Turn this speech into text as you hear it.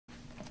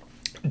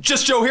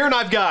Just Joe here, and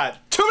I've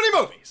got too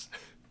many movies.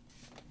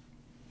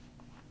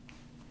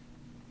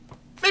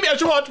 Maybe I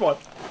should watch one.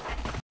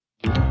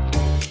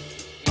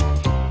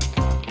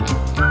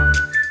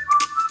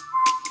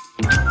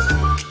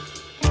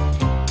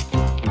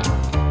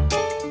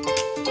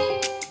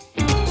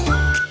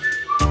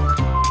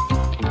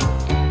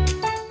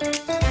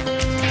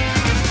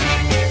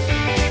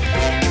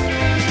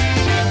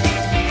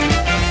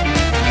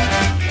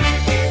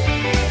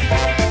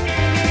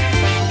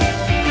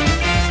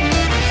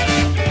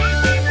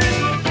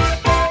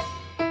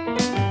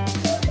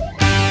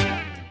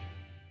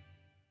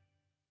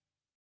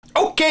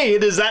 Okay,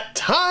 it is that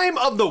time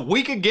of the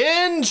week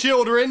again,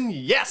 children.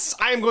 Yes,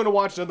 I am going to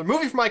watch another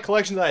movie from my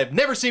collection that I have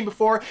never seen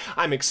before.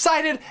 I'm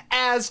excited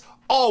as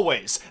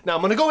always. Now,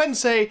 I'm going to go ahead and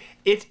say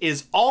it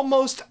is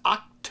almost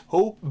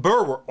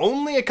October. We're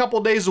only a couple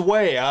days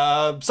away.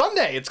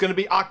 Sunday, it's going to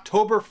be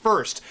October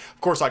 1st.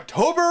 Of course,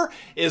 October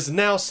is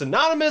now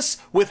synonymous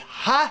with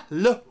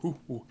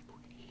Halloween.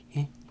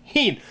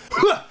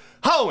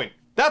 Halloween.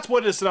 That's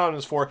what it is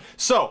synonymous for.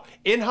 So,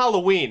 in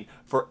Halloween,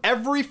 for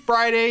every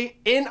Friday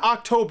in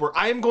October,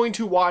 I am going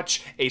to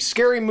watch a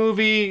scary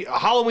movie, a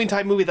Halloween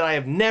type movie that I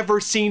have never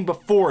seen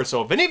before.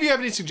 So if any of you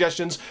have any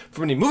suggestions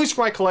for any movies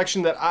from my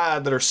collection that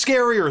are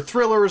scary or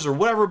thrillers or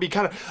whatever, would be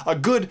kind of a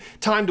good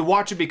time to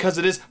watch it because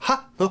it is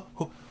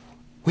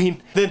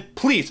Halloween, then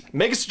please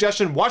make a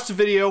suggestion, watch the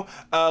video,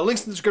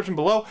 links in the description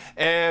below,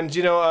 and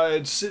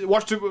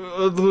watch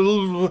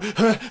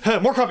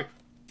more coffee.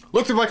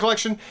 Look through my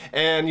collection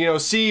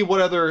and, see what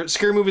other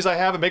scary movies I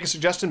have and make a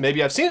suggestion.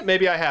 Maybe I've seen it,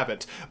 maybe I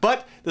haven't.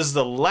 But this is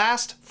the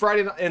last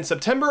Friday in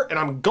September, and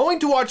I'm going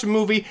to watch a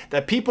movie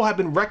that people have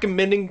been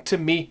recommending to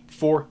me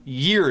for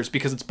years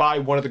because it's by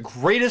one of the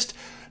greatest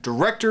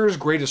directors,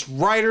 greatest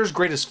writers,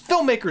 greatest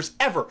filmmakers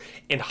ever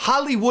in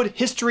Hollywood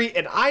history,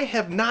 and I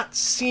have not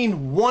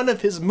seen one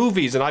of his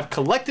movies, and I've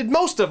collected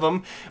most of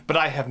them, but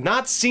I have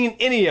not seen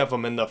any of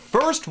them, and the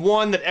first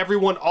one that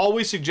everyone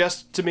always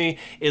suggests to me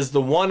is the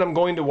one I'm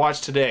going to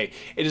watch today.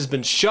 It has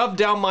been shoved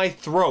down my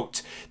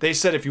throat. They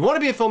said if you want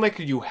to be a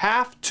filmmaker, you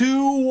have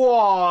to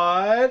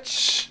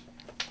watch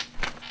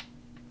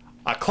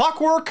A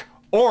Clockwork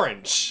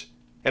Orange.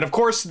 And of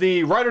course,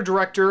 the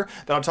writer-director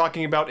that I'm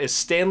talking about is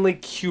Stanley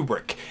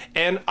Kubrick.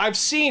 And I've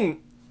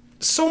seen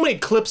so many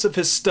clips of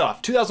his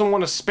stuff.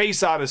 2001: A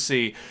Space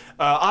Odyssey,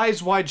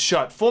 Eyes Wide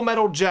Shut, Full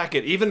Metal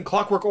Jacket, even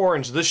Clockwork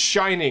Orange, The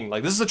Shining.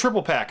 Like, this is a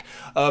triple pack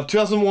of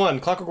 2001,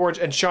 Clockwork Orange,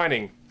 and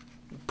Shining.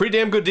 Pretty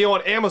damn good deal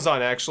on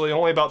Amazon, actually.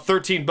 Only about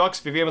 13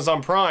 bucks if you have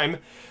Amazon Prime.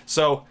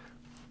 So,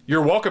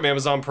 you're welcome,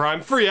 Amazon Prime.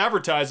 Free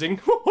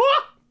advertising.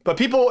 But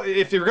people,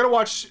 if you're going to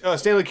watch a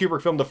Stanley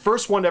Kubrick film, the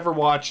first one to ever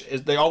watch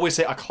is, they always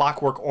say, A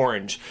Clockwork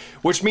Orange.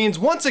 Which means,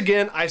 once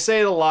again, I say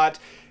it a lot,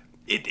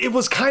 it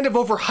was kind of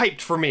overhyped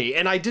for me,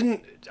 and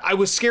I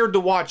was scared to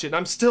watch it, and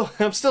I'm still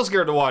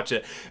scared to watch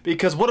it.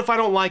 Because what if I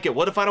don't like it?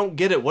 What if I don't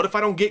get it? What if I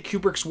don't get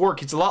Kubrick's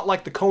work? It's a lot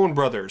like the Coen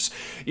brothers.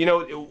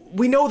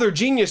 We know they're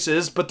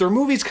geniuses, but their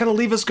movies kind of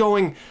leave us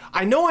going,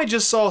 I know I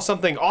just saw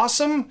something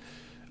awesome,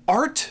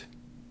 art,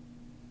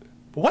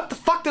 but what the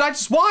fuck did I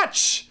just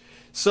watch?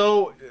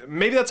 So,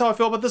 maybe that's how I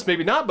feel about this,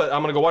 maybe not, but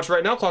I'm gonna go watch it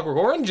right now, Clockwork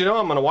Orange,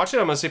 I'm gonna watch it,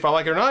 I'm gonna see if I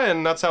like it or not,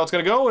 and that's how it's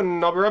gonna go,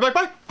 and I'll be right back,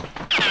 bye!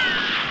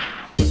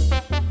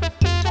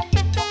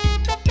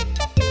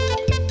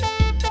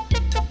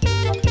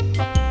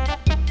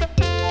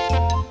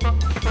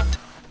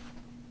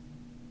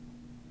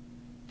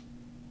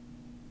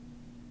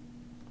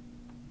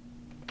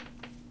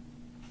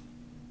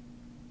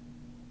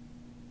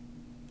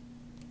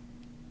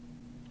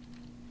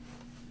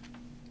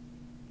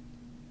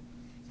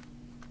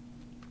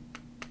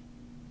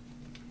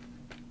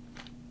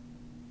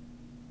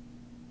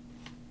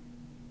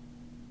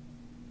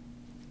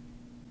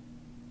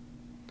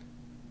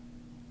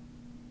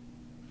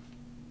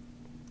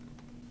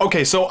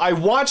 Okay, so I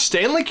watched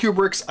Stanley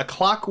Kubrick's A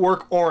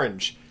Clockwork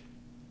Orange,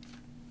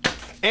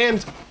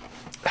 and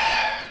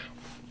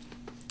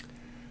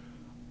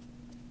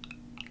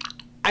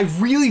I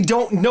really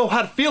don't know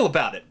how to feel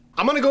about it.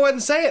 I'm gonna go ahead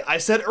and say it. I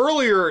said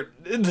earlier,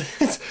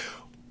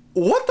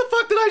 what the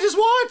fuck did I just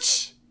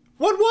watch?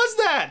 What was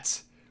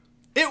that?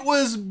 It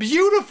was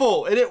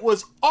beautiful, and it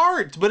was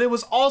art, but it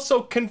was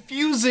also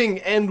confusing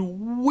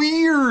and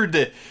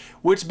weird,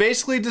 which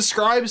basically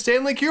describes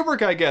Stanley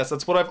Kubrick, I guess.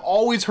 That's what I've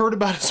always heard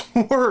about his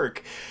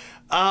work.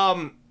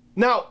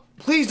 Now,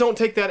 please don't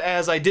take that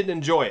as I didn't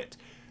enjoy it.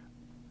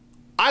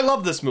 I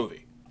love this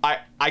movie.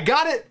 I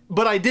got it,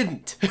 but I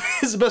didn't,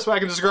 is the best way I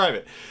can describe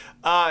it.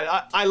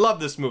 I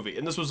love this movie,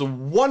 and this was a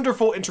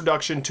wonderful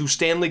introduction to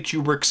Stanley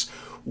Kubrick's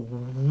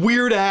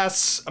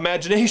weird-ass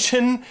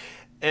imagination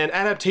and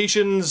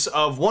adaptations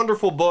of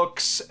wonderful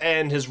books,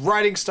 and his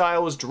writing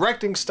style, his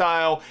directing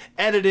style,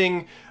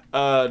 editing,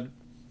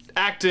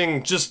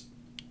 acting, just...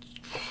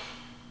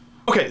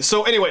 Okay,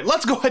 so anyway,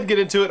 let's go ahead and get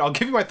into it. I'll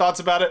give you my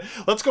thoughts about it.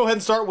 Let's go ahead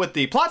and start with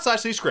the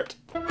plot/the script.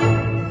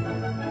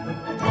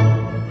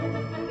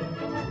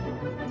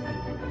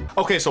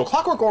 Okay, so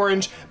Clockwork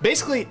Orange,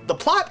 basically, the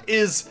plot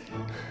is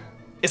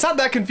It's not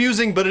that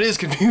confusing, but it is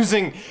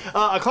confusing.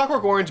 A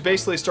Clockwork Orange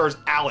basically stars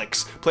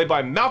Alex, played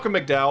by Malcolm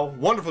McDowell,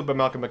 wonderfully by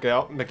Malcolm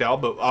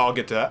McDowell, but I'll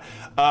get to that.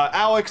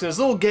 Alex and his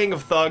little gang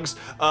of thugs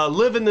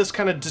live in this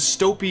kind of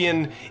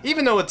dystopian,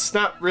 even though it's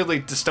not really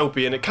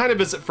dystopian, it kind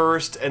of is at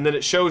first, and then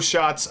it shows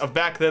shots of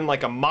back then,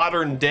 like a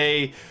modern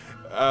day,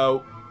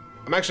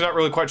 I'm actually not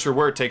really quite sure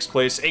where it takes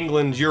place,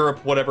 England,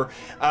 Europe, whatever,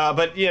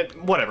 but yeah,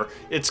 whatever.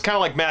 It's kind of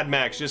like Mad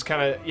Max, you just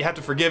kind of, you have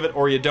to forgive it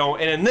or you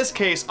don't, and in this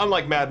case,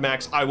 unlike Mad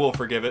Max, I will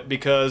forgive it,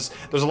 because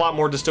there's a lot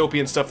more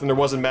dystopian stuff than there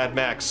was in Mad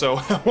Max, so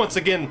once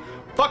again,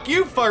 fuck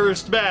you,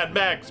 first Mad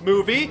Max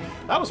movie!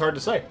 That was hard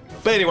to say.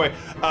 But anyway,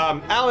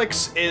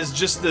 Alex is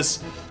just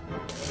this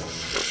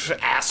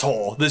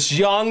asshole, this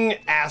young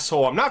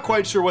asshole. I'm not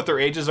quite sure what their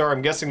ages are.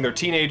 I'm guessing they're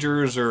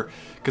teenagers, or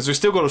because they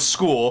still go to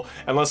school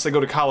unless they go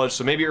to college,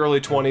 so maybe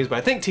early 20s, but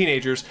I think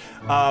teenagers.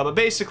 But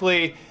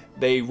basically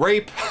they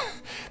rape,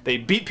 they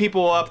beat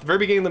people up. At the very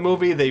beginning of the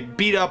movie, they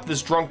beat up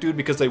this drunk dude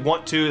because they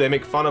want to. They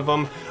make fun of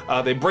him.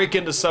 They break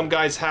into some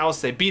guy's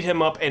house, they beat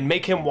him up and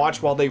make him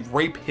watch while they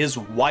rape his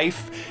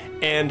wife.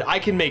 And I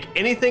can make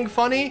anything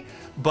funny,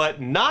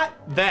 but not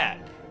that.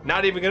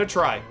 Not even gonna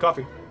try.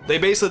 Coffee. They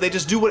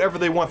just do whatever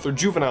they want. They're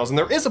juveniles, and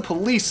there is a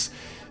police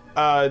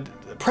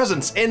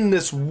presence in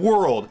this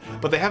world,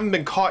 but they haven't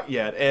been caught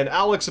yet. And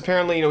Alex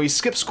apparently, you know, he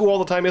skips school all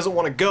the time. He doesn't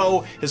want to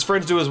go. His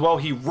friends do as well.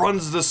 He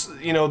runs this,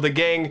 you know, the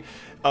gang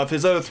of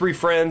his other three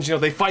friends. You know,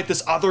 they fight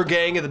this other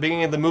gang at the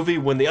beginning of the movie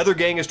when the other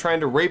gang is trying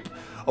to rape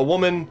a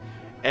woman,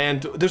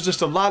 and there's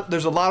just a lot.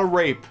 There's a lot of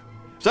rape.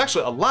 There's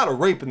actually a lot of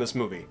rape in this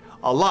movie.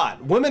 A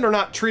lot. Women are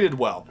not treated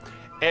well.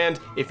 And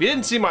if you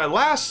didn't see my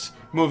last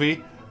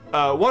movie,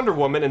 Wonder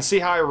Woman, and see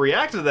how I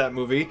reacted to that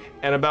movie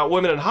and about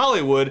women in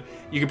Hollywood,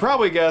 you could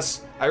probably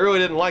guess I really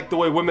didn't like the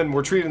way women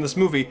were treated in this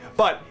movie,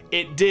 but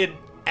it did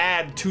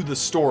add to the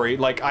story.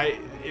 Like,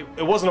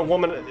 it wasn't a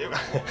woman,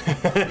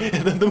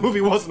 the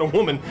movie wasn't a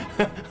woman.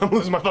 I'm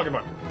losing my fucking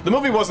mind. The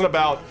movie wasn't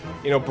about,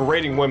 you know,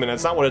 berating women.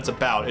 That's not what it's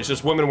about. It's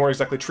just women weren't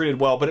exactly treated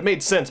well, but it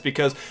made sense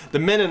because the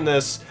men in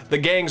this, the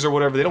gangs or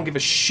whatever, they don't give a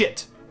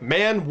shit.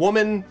 Man,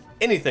 woman,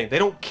 anything. They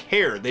don't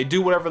care. They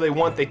do whatever they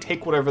want. They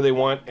take whatever they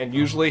want, and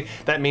usually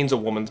that means a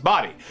woman's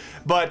body.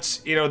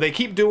 But, you know, they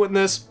keep doing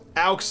this.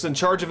 Alex is in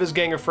charge of his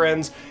gang of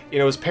friends. You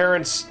know, his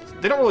parents,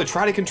 they don't really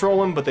try to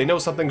control him, but they know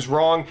something's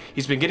wrong.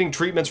 He's been getting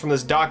treatments from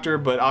this doctor,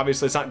 but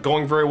obviously it's not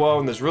going very well,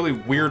 and this really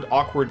weird,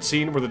 awkward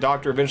scene where the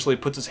doctor eventually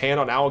puts his hand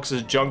on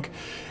Alex's junk,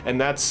 and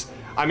that's,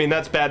 I mean,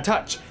 that's bad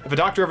touch. If a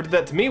doctor ever did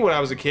that to me when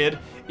I was a kid,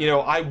 you know,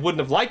 I wouldn't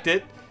have liked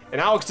it,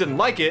 and Alex didn't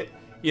like it.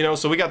 You know,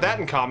 so we got that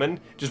in common.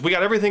 Just, we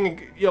got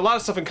everything, you know, a lot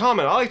of stuff in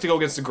common. I like to go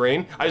against the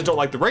grain. I just don't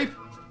like the rape.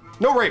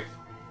 No rape.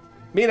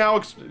 Me and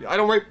Alex, I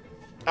don't rape.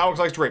 Alex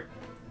likes to rape.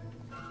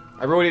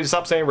 I really need to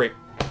stop saying rape.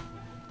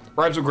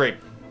 Rhymes with grape.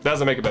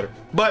 Doesn't make it better.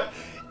 But,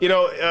 you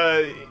know,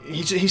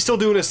 he's still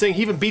doing his thing.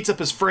 He even beats up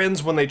his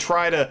friends when they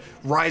try to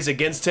rise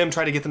against him,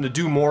 try to get them to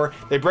do more.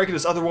 They break into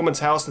this other woman's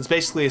house, and it's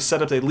basically a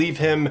setup. They leave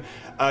him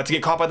to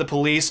get caught by the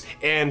police,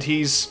 and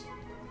he's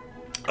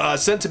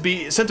sent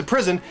to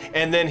prison,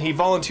 and then he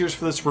volunteers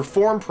for this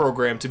reform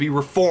program to be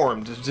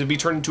reformed, to be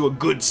turned into a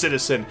good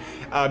citizen,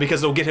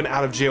 because they'll get him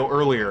out of jail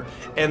earlier.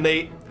 And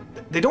they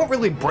don't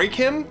really break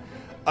him,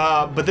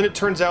 but then it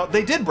turns out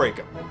they did break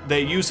him.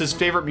 They use his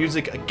favorite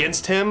music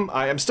against him.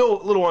 I am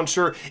still a little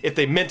unsure if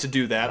they meant to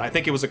do that. I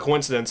think it was a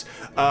coincidence.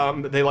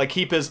 They like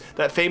keep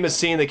that famous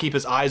scene, they keep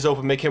his eyes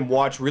open, make him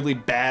watch really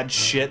bad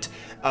shit,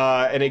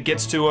 and it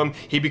gets to him.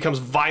 He becomes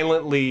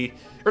violently,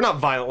 or not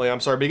violently, I'm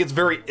sorry, but he gets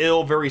very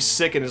ill, very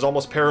sick, and is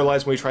almost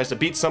paralyzed when he tries to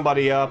beat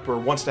somebody up or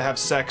wants to have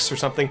sex or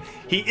something.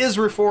 He is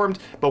reformed,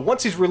 but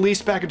once he's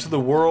released back into the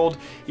world,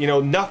 you know,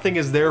 nothing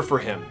is there for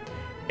him.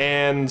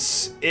 And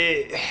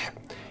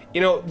you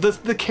know,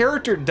 the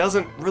character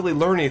doesn't really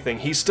learn anything.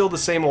 He's still the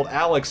same old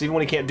Alex, even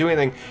when he can't do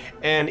anything.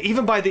 And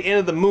even by the end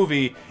of the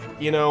movie,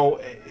 you know,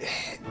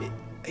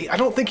 I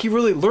don't think he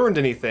really learned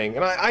anything.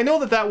 And I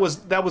know that was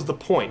the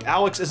point.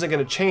 Alex isn't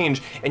going to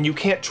change, and you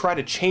can't try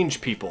to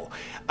change people.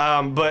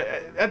 But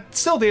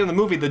still, at the end of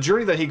the movie, the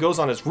journey that he goes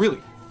on is really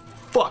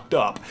fucked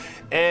up.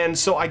 And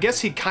so I guess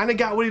he kind of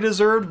got what he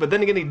deserved, but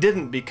then again he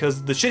didn't,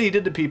 because the shit he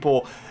did to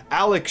people,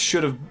 Alex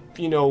should have,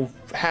 you know,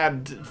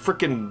 had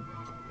frickin'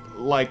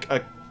 like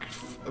a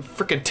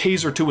frickin'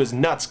 taser to his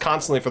nuts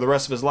constantly for the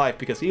rest of his life,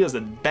 because he is a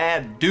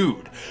bad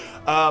dude.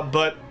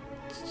 But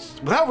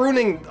without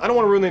ruining, I don't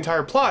want to ruin the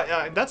entire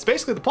plot, that's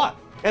basically the plot.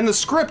 And the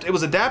script, it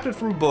was adapted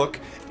from a book,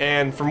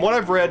 and from what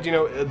I've read, you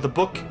know, the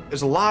book,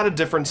 there's a lot of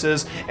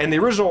differences, and the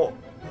original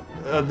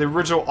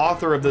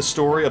author of this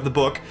story, of the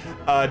book,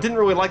 didn't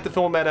really like the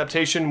film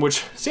adaptation,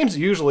 which seems to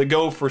usually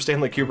go for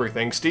Stanley Kubrick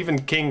things. Stephen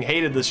King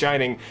hated the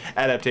Shining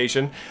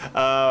adaptation.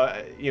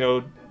 You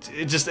know,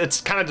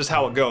 it's kind of just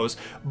how it goes.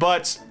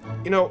 But,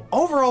 you know,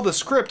 overall the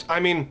script, I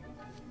mean,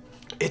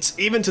 it's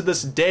even to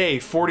this day,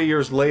 40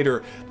 years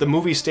later, the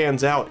movie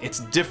stands out. It's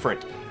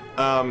different.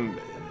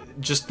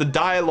 Just the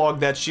dialogue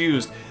that's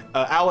used.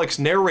 Alex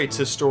narrates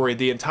his story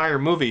the entire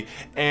movie,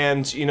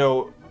 and, you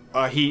know,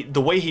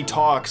 the way he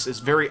talks is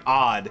very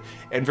odd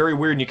and very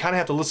weird, and you kind of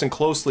have to listen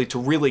closely to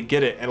really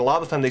get it. And a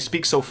lot of the time they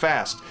speak so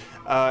fast,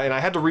 and I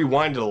had to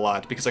rewind it a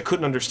lot because I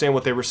couldn't understand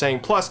what they were saying.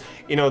 Plus,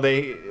 you know,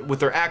 they with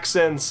their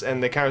accents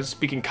and they kind of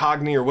speak in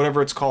Cockney or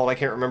whatever it's called, I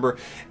can't remember.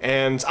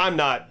 And I'm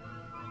not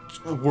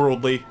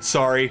worldly,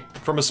 sorry,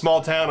 from a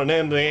small town in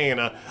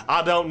Indiana.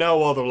 I don't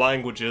know other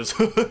languages.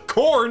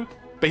 Corn.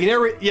 But he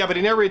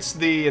narrates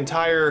the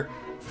entire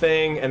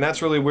thing, and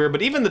that's really weird.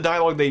 But even the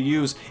dialogue they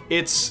use,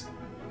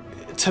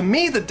 to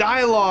me, the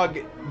dialogue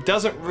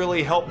doesn't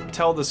really help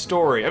tell the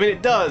story. I mean,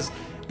 it does.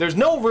 There's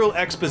no real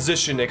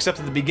exposition except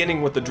at the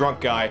beginning with the drunk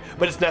guy,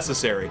 but it's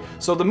necessary.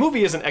 So the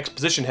movie isn't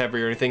exposition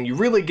heavy or anything. You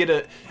really get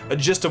a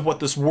gist of what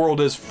this world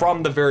is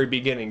from the very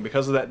beginning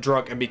because of that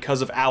drunk and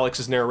because of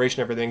Alex's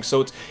narration and everything.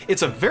 So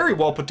it's a very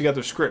well put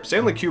together script.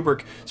 Stanley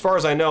Kubrick, as far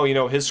as I know, you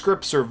know, his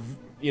scripts are,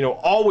 you know,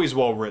 always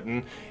well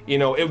written. You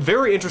know,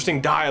 very interesting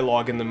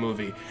dialogue in the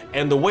movie,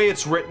 and the way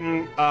it's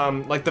written,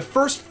 like the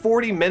first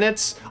 40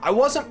 minutes, I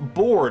wasn't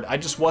bored, I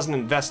just wasn't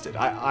invested.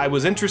 I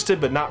was interested,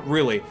 but not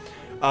really.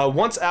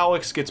 Once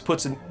Alex gets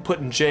put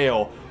in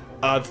jail,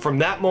 from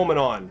that moment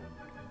on,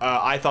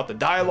 I thought the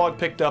dialogue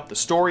picked up, the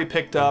story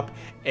picked up,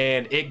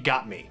 and it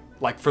got me.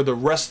 Like for the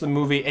rest of the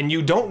movie, and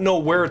you don't know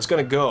where it's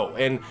gonna go,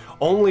 and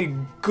only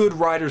good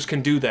writers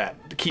can do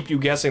that, to keep you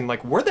guessing,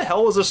 like, where the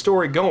hell is the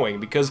story going?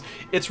 Because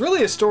it's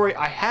really a story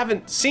I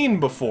haven't seen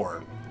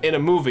before in a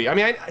movie. I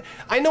mean,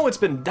 I know it's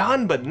been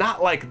done, but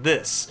not like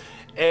this.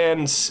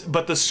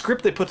 But the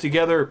script they put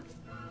together,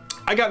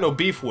 I got no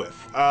beef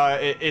with.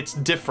 It's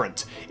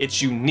different. It's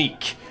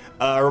unique.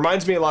 It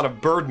reminds me a lot of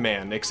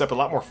Birdman, except a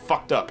lot more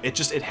fucked up. It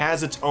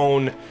has its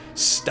own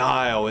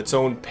style, its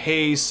own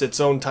pace, its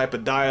own type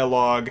of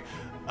dialogue.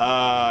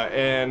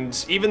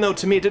 And even though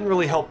to me it didn't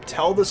really help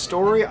tell the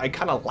story, I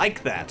kind of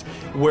like that.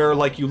 Where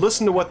like you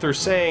listen to what they're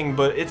saying,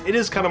 but it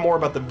is kind of more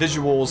about the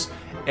visuals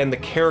and the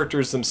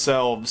characters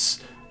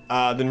themselves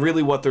than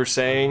really what they're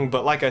saying.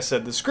 But like I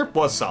said, the script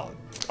was solid.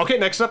 Okay,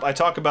 next up I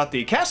talk about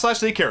the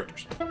cast/the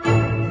characters.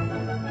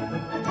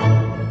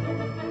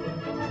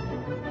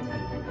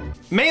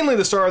 Mainly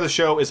the star of the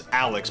show is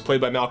Alex,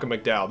 played by Malcolm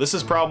McDowell. This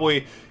is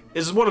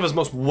one of his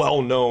most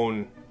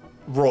well-known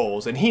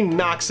roles, and he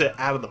knocks it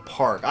out of the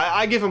park.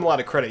 I give him a lot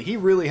of credit. He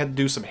really had to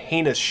do some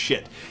heinous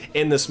shit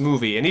in this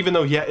movie, and even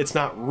though, yeah, it's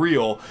not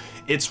real,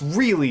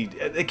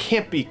 it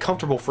can't be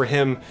comfortable for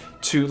him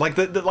to, like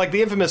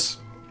the infamous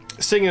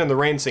Singing in the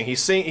Rain scene.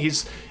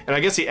 And I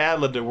guess he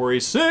ad-libbed it where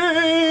he's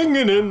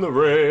singing in the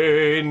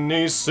rain,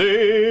 he's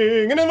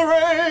singing in the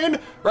rain,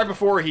 right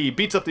before he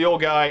beats up the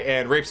old guy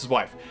and rapes his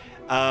wife.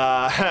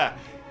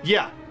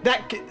 Yeah,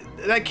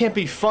 that can't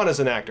be fun as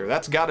an actor.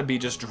 That's got to be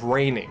just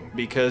draining,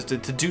 because to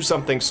do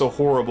something so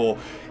horrible,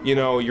 you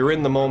know, you're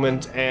in the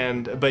moment,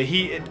 but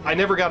I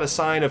never got a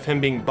sign of him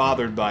being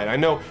bothered by it. I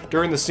know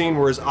during the scene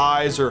where his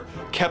eyes are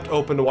kept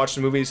open to watch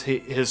the movies,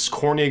 his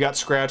cornea got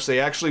scratched, they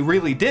actually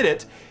really did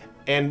it,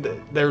 and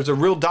there's a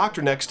real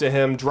doctor next to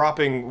him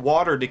dropping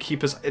water to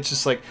keep it's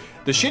just like,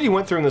 the shit he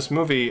went through in this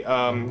movie,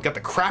 got the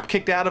crap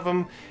kicked out of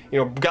him, you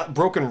know, got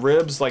broken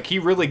ribs, like he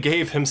really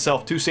gave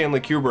himself to Stanley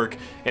Kubrick,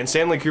 and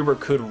Stanley Kubrick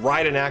could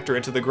ride an actor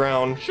into the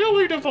ground,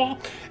 Shelley Duvall,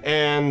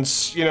 and,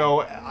 you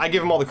know, I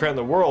give him all the credit in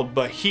the world,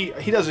 but he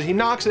does it, he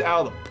knocks it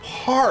out of the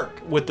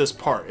park with this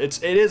part.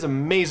 It is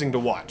amazing to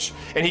watch,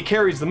 and he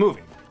carries the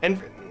movie,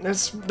 and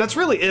that's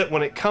really it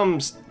when it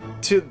comes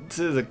to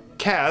the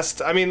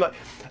cast. I mean, like,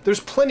 there's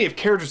plenty of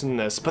characters in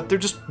this, but they're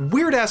just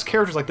weird-ass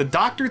characters. Like the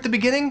doctor at the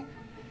beginning,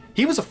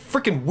 he was a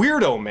freaking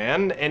weirdo,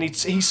 man, and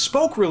he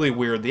spoke really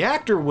weird. The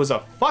actor was a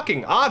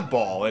fucking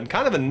oddball and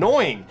kind of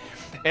annoying.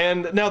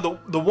 And now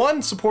the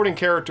one supporting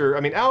character, I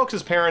mean,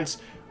 Alex's parents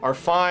are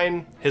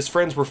fine, his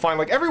friends were fine,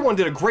 like everyone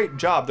did a great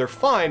job, they're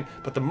fine,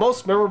 but the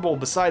most memorable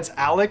besides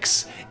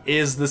Alex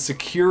is the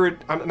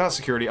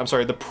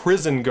the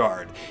prison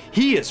guard.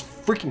 He is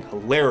freaking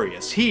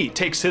hilarious. He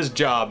takes his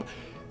job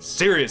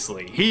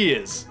seriously. He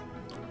is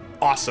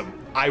awesome.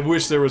 I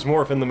wish there was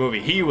more of him in the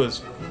movie. He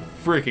was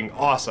freaking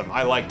awesome.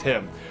 I liked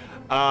him.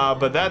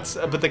 But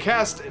the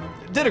cast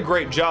did a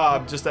great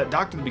job. Just that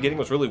doctor at the beginning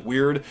was really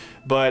weird,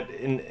 but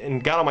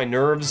and got on my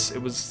nerves.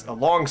 It was a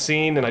long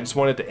scene, and I just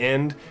wanted it to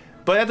end.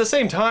 But at the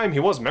same time,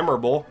 he was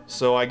memorable.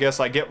 So I guess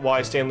I get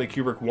why Stanley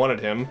Kubrick wanted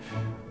him,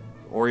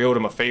 or he owed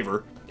him a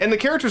favor. And the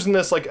characters in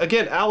this, like,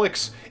 again,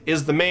 Alex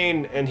is the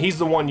main, and he's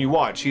the one you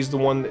watch. He's the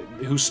one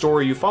whose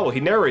story you follow. He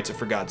narrates it,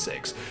 for God's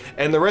sakes.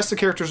 And the rest of the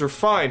characters are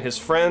fine. His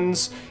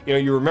friends, you know,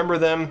 you remember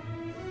them,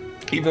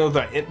 even though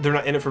they're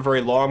not in it for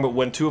very long, but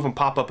when two of them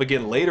pop up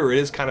again later, it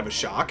is kind of a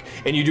shock.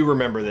 And you do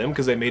remember them,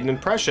 because they made an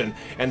impression.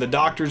 And the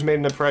doctors made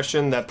an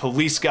impression. That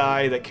police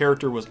guy, that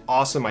character was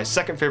awesome. My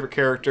second favorite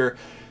character.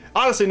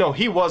 Honestly, no,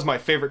 he was my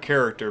favorite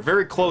character.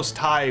 Very close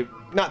tie,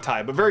 not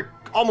tie, but very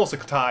almost a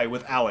tie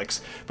with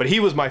Alex, but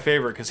he was my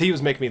favorite because he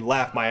was making me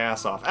laugh my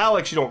ass off.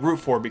 Alex you don't root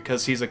for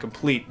because he's a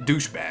complete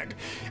douchebag.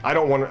 I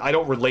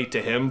don't relate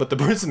to him, but the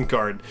prison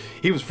guard,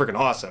 he was freaking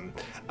awesome.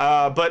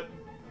 But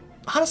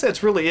honestly,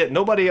 that's really it.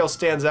 Nobody else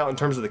stands out in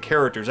terms of the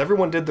characters.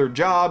 Everyone did their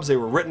jobs, they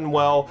were written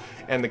well,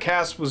 and the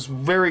cast was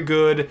very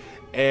good,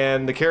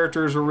 and the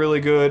characters were really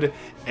good,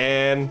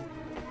 and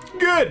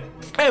good.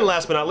 And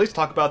last but not least,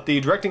 talk about the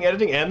directing,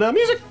 editing, and the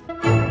music.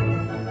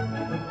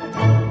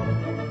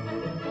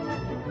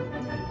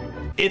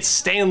 It's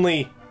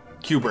Stanley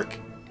Kubrick.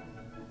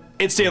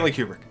 It's Stanley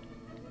Kubrick.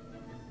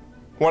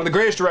 One of the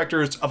greatest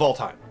directors of all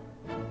time.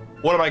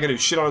 What am I gonna do,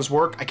 shit on his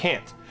work? I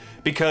can't.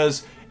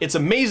 Because it's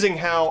amazing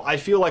how I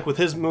feel like with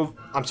his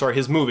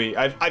movie,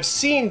 I've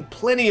seen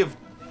plenty of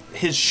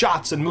his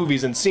shots and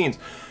movies and scenes,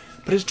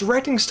 but his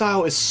directing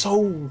style is so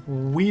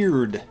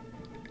weird.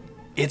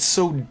 It's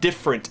so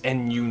different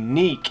and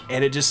unique,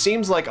 and it just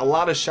seems like a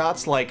lot of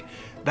shots like,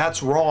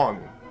 that's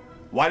wrong.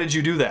 Why did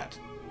you do that?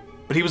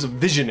 But he was a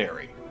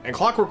visionary. And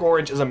Clockwork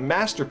Orange is a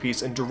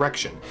masterpiece in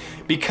direction,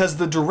 because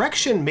the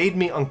direction made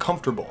me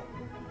uncomfortable.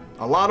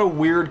 A lot of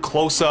weird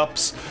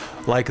close-ups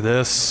like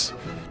this,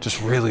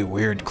 just really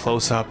weird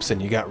close-ups,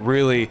 and you got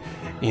really,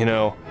 you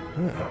know,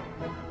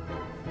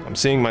 I'm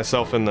seeing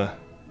myself in the,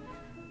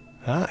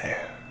 hi.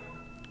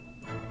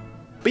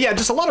 But yeah,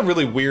 just a lot of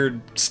really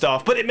weird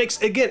stuff, but it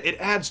makes, again, it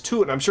adds to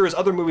it, and I'm sure his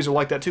other movies are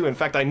like that too. In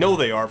fact, I know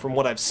they are from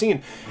what I've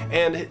seen,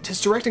 and his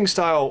directing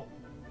style,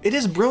 it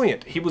is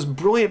brilliant. He was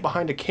brilliant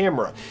behind a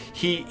camera.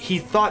 He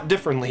thought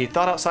differently. He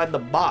thought outside the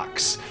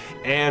box.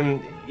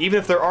 And even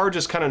if there are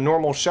just kind of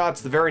normal shots,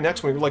 the very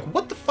next one, you're like,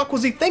 what the fuck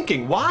was he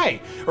thinking?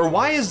 Why? Or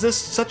why is this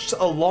such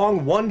a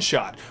long one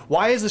shot?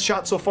 Why is the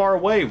shot so far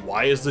away?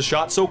 Why is the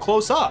shot so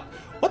close up?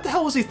 What the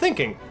hell was he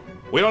thinking?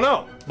 We don't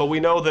know, but we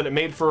know that it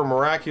made for a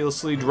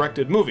miraculously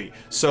directed movie.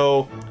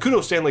 So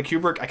kudos, Stanley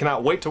Kubrick. I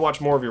cannot wait to watch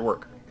more of your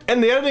work.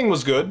 And the editing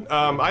was good.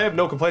 I have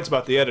no complaints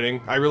about the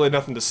editing. I really had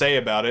nothing to say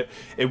about it.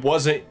 It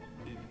wasn't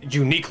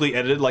uniquely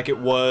edited like it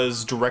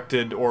was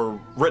directed or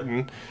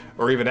written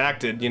or even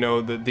acted. You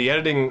know, the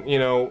editing, you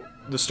know,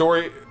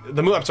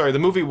 the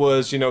movie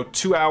was, you know,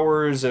 2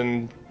 hours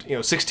and, you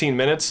know, 16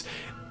 minutes.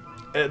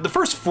 The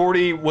first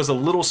 40 was a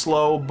little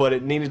slow, but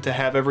it needed to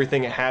have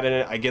everything it had in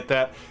it. I get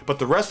that. But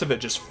the rest of it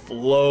just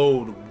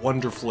flowed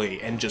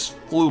wonderfully and just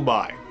flew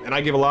by. And I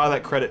give a lot of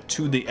that credit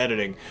to the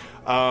editing.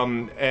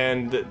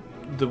 And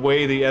the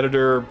way the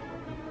editor,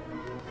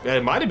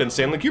 it might have been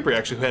Stanley Kubrick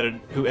actually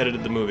who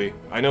edited the movie.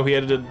 I know he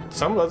edited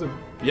some other,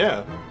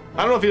 yeah.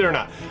 I don't know if he did or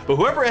not, but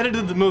whoever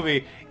edited the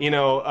movie, you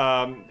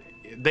know,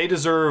 they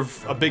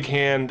deserve a big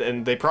hand,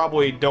 and they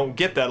probably don't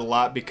get that a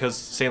lot because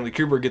Stanley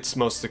Kubrick gets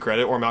most of the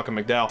credit, or Malcolm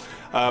McDowell,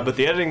 but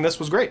the editing in this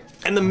was great.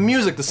 And the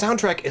music, the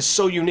soundtrack is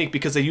so unique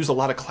because they use a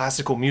lot of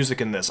classical music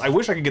in this. I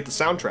wish I could get the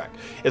soundtrack.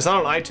 It's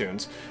not on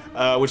iTunes,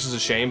 which is a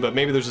shame, but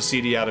maybe there's a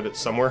CD out of it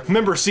somewhere.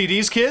 Remember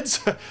CDs,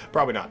 kids?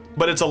 Probably not.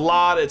 But it's a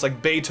lot, it's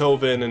like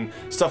Beethoven and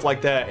stuff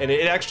like that, and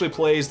it actually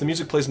plays, the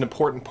music plays an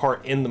important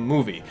part in the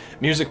movie.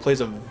 Music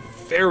plays a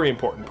very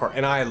important part,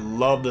 and I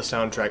love the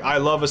soundtrack. I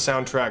love a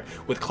soundtrack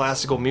with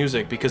classical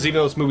music because even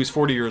though this movie's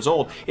 40 years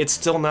old, it's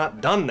still not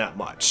done that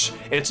much.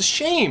 And it's a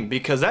shame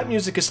because that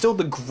music is still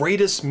the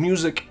greatest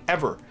music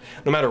ever.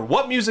 No matter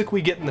what music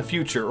we get in the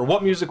future or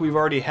what music we've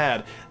already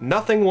had,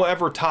 nothing will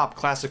ever top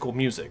classical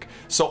music.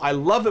 So I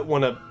love it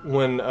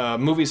when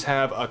movies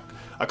have a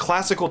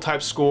classical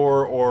type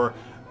score or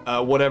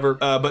whatever,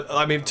 but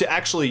I mean to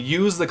actually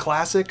use the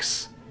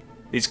classics,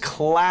 these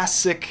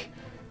classic,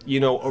 you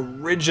know,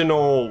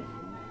 original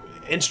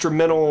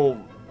instrumental,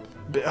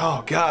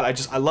 oh god,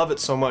 I love it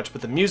so much.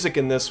 But the music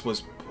in this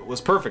was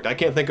perfect. I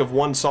can't think of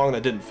one song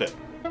that didn't fit.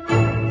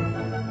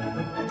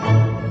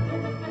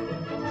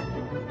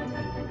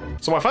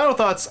 So my final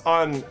thoughts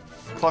on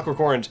Clockwork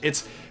Orange,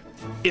 it's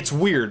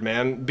weird,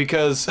 man,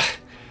 because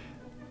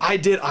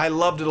I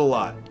loved it a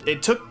lot.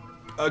 It took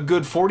a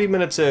good 40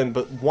 minutes in,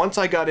 but once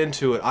I got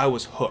into it, I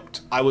was hooked.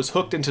 I was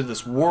hooked into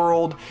this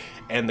world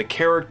and the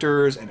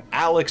characters and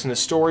Alex and his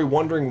story,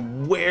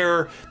 wondering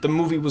where the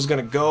movie was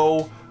gonna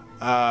go.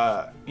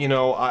 You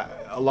know,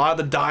 a lot of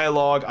the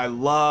dialogue I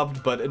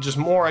loved, but I just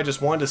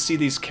wanted to see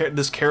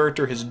this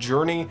character, his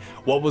journey,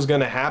 what was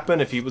gonna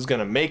happen, if he was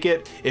gonna make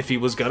it, if he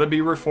was gonna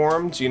be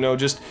reformed, you know,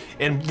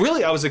 and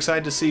really I was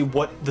excited to see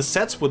what the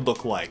sets would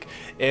look like.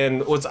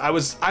 And I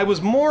will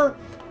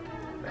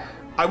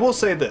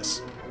say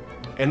this,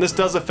 and this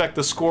does affect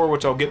the score,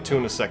 which I'll get to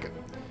in a second.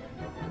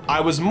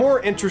 I was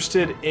more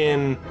interested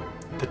in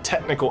the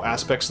technical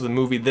aspects of the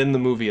movie than the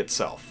movie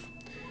itself.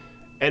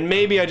 And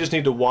maybe I just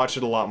need to watch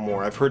it a lot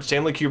more. I've heard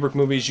Stanley Kubrick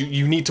movies,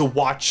 you need to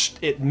watch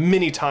it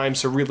many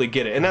times to really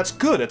get it. And that's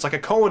good. It's like a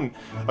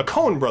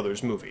Coen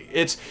Brothers movie.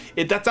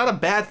 That's not a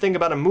bad thing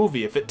about a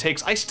movie if it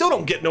takes, I still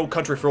don't get No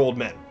Country for Old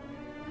Men.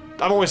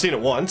 I've only seen it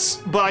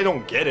once, but I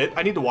don't get it.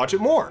 I need to watch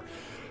it more.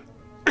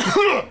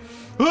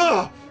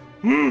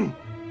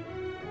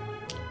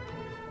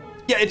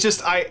 Yeah, it's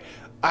just, I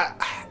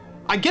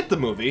get the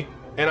movie,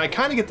 and I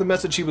kind of get the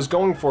message he was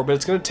going for, but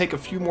it's going to take a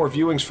few more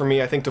viewings for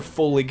me, I think, to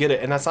fully get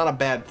it, and that's not a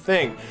bad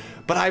thing.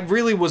 But I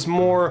really was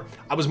more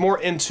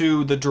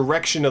into the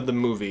direction of the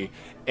movie,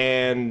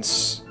 and,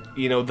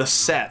 you know, the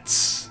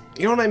sets.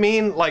 You know what I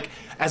mean? Like,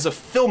 as a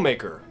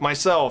filmmaker,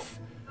 myself,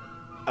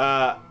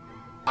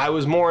 I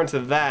was more into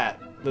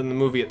that than the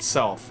movie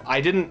itself.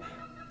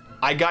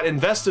 I got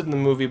invested in the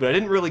movie, but I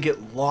didn't really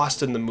get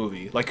lost in the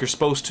movie like you're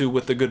supposed to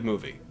with a good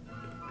movie.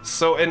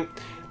 So, and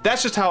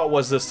that's just how it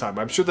was this time.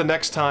 I'm sure the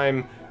next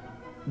time,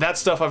 that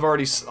stuff I've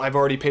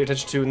already paid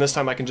attention to, and this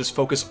time I can just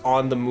focus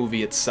on the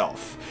movie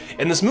itself.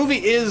 And this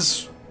movie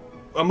is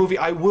a movie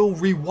I will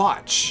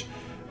rewatch,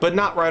 but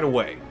not right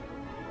away.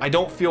 I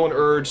don't feel an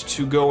urge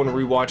to go and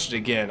rewatch it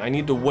again. I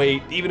need to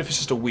wait, even if it's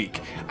just a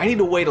week. I need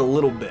to wait a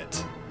little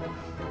bit.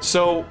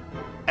 So,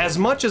 as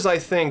much as I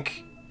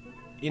think,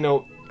 you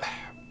know,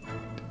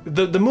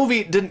 the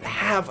movie didn't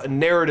have a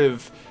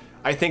narrative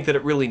I think that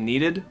it really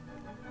needed.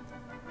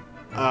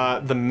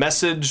 The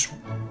message,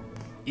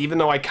 even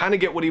though I kind of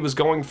get what he was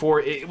going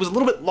for, it was a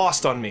little bit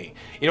lost on me.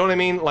 You know what I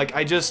mean? Like,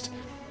 I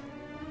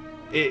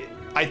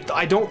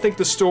don't think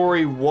the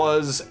story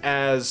was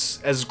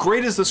as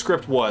great as the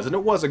script was, and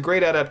it was a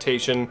great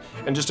adaptation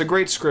and just a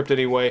great script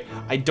anyway.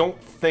 I don't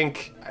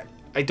think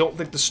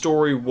the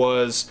story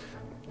was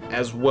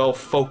as well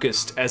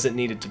focused as it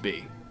needed to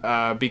be,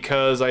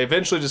 because I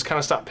eventually just kind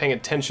of stopped paying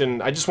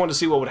attention. I just wanted to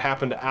see what would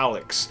happen to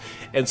Alex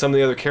and some of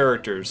the other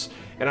characters,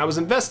 and I was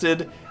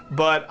invested,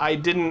 but I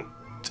didn't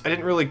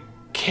really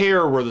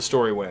care where the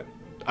story went.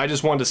 I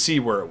just wanted to see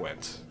where it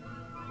went.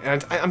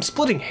 And I'm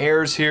splitting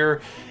hairs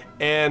here,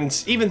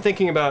 and even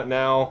thinking about it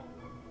now,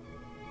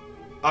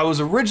 I was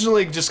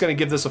originally just going to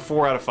give this a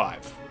 4 out of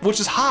 5, which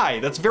is high.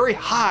 That's very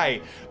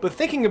high. But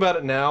thinking about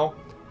it now,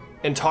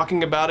 and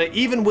talking about it,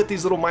 even with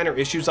these little minor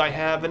issues I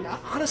have, and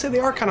honestly they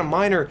are kind of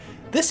minor,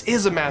 this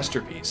is a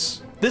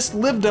masterpiece. This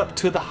lived up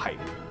to the hype.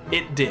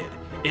 It did.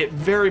 It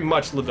very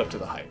much lived up to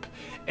the hype.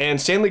 And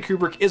Stanley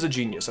Kubrick is a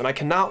genius, and I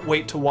cannot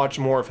wait to watch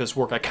more of his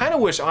work. I kind of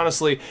wish,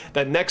 honestly,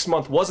 that next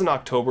month was in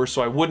October,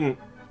 so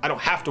I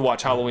don't have to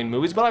watch Halloween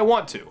movies, but I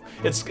want to.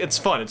 It's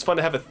fun. It's fun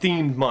to have a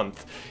themed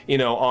month, you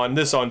know, on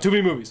Too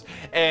Many Movies.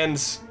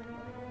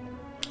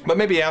 But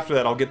maybe after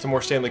that I'll get to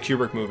more Stanley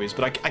Kubrick movies,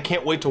 but I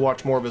can't wait to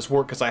watch more of his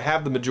work because I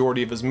have the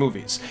majority of his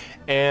movies.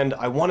 And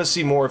I want to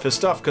see more of his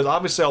stuff because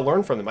obviously I'll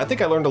learn from them. I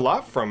think I learned a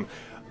lot from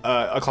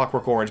A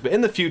Clockwork Orange, but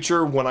in the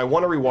future, when I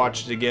want to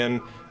rewatch it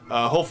again,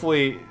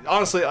 hopefully,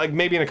 honestly, like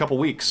maybe in a couple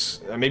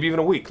weeks, maybe even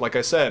a week, like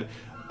I said,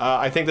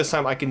 I think this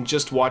time I can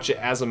just watch it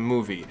as a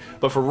movie.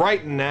 But for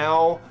right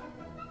now,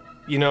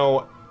 you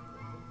know,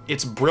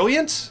 it's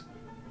brilliant,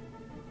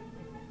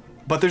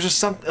 but there's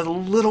just a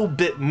little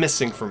bit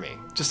missing for me.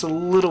 Just a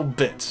little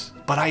bit.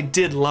 But I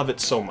did love it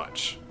so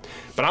much.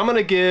 But I'm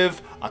gonna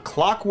give A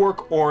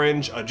Clockwork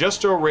Orange a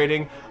Just Joe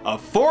rating of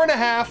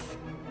 4.5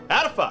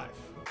 out of 5.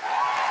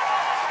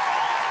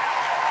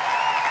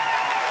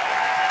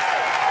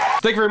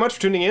 Thank you very much for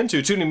tuning in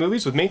to Too Many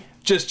Movies with me,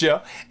 Just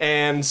Joe.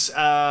 And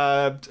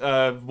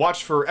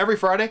watch for every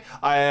Friday.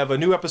 I have a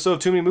new episode of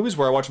Too Many Movies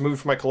where I watch a movie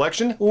from my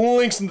collection.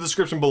 Links in the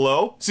description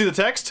below. See the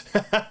text?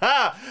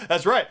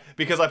 That's right,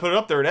 because I put it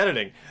up there in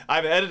editing. I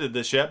haven't edited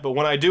this yet, but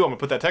when I do, I'm gonna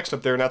put that text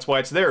up there, and that's why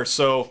it's there.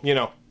 So, you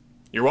know,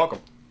 you're welcome.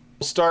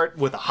 We'll start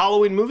with a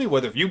Halloween movie,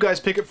 whether you guys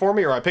pick it for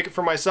me or I pick it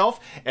for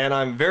myself, and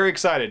I'm very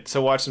excited to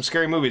watch some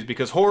scary movies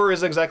because horror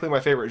isn't exactly my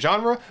favorite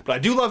genre, but I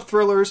do love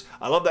thrillers,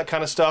 I love that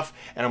kind of stuff,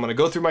 and I'm going to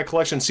go through my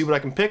collection and see what I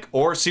can pick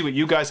or see what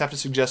you guys have to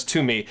suggest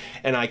to me,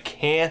 and I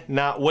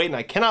cannot wait, and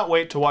I cannot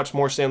wait to watch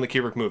more Stanley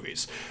Kubrick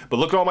movies. But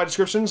look at all my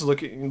descriptions,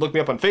 look me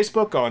up on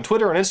Facebook, on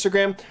Twitter, on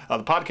Instagram,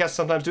 the podcast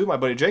sometimes do, my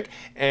buddy Jake,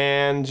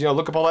 and you know,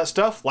 look up all that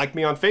stuff, like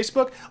me on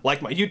Facebook,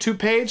 like my YouTube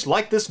page,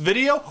 like this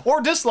video,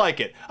 or dislike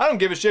it. I don't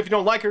give a shit if you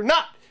don't like it or not.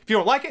 If you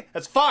don't like it,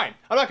 that's fine.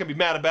 I'm not gonna be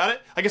mad about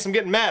it. I guess I'm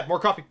getting mad. More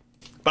coffee.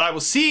 But I will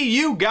see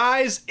you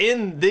guys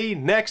in the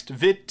next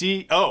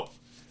video.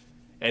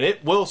 And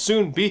it will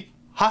soon be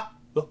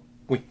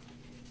Halloween.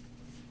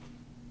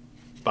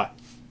 Bye.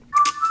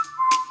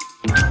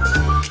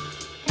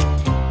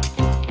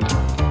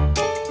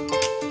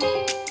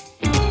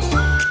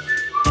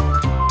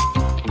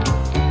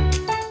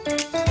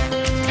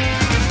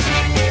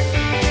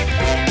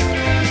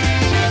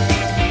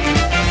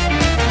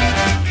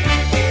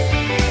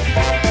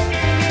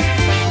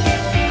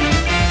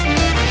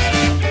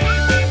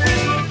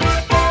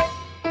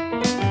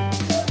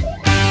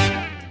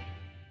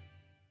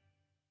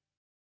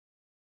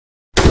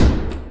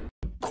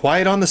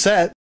 Quiet on the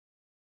set.